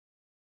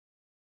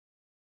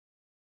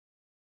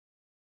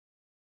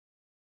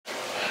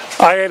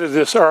I added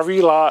this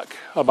RV lock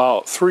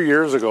about 3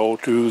 years ago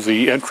to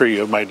the entry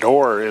of my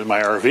door in my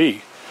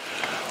RV.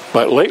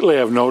 But lately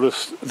I've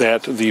noticed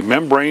that the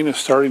membrane is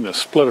starting to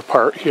split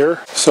apart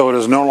here, so it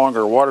is no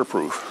longer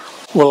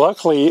waterproof. Well,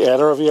 luckily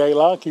at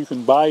RVLock you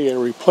can buy a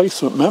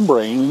replacement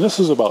membrane, and this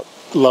is about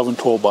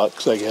 11-12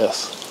 bucks, I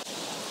guess.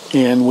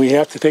 And we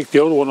have to take the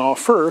old one off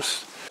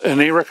first, and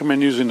they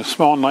recommend using a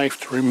small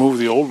knife to remove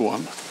the old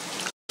one.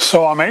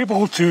 So I'm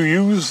able to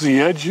use the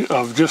edge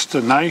of just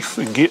a knife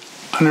and get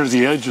under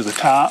the edge of the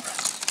top,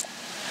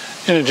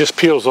 and it just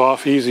peels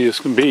off easy as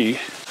can be.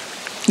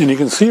 And you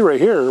can see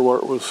right here where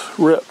it was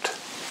ripped.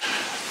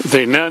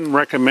 They then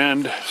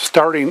recommend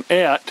starting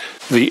at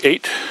the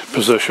 8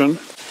 position.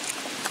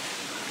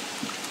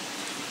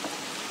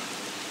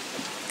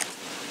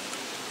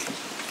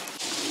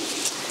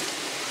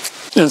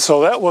 And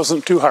so that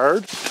wasn't too hard.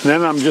 And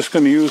then I'm just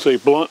going to use a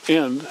blunt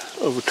end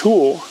of a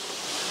tool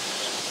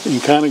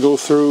and kind of go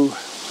through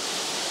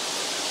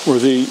where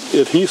the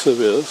adhesive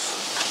is.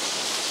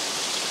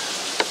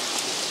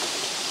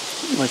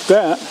 Like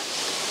that.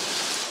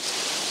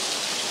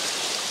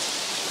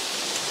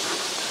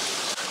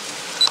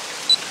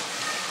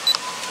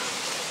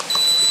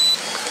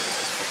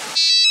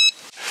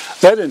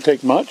 That didn't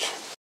take much.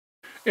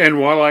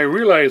 And while I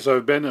realize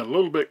I've been a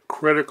little bit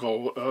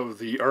critical of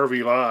the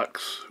RV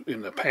locks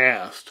in the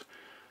past,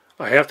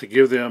 I have to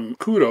give them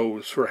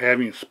kudos for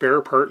having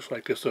spare parts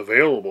like this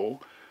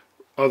available.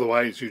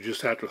 Otherwise, you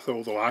just have to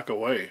throw the lock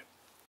away.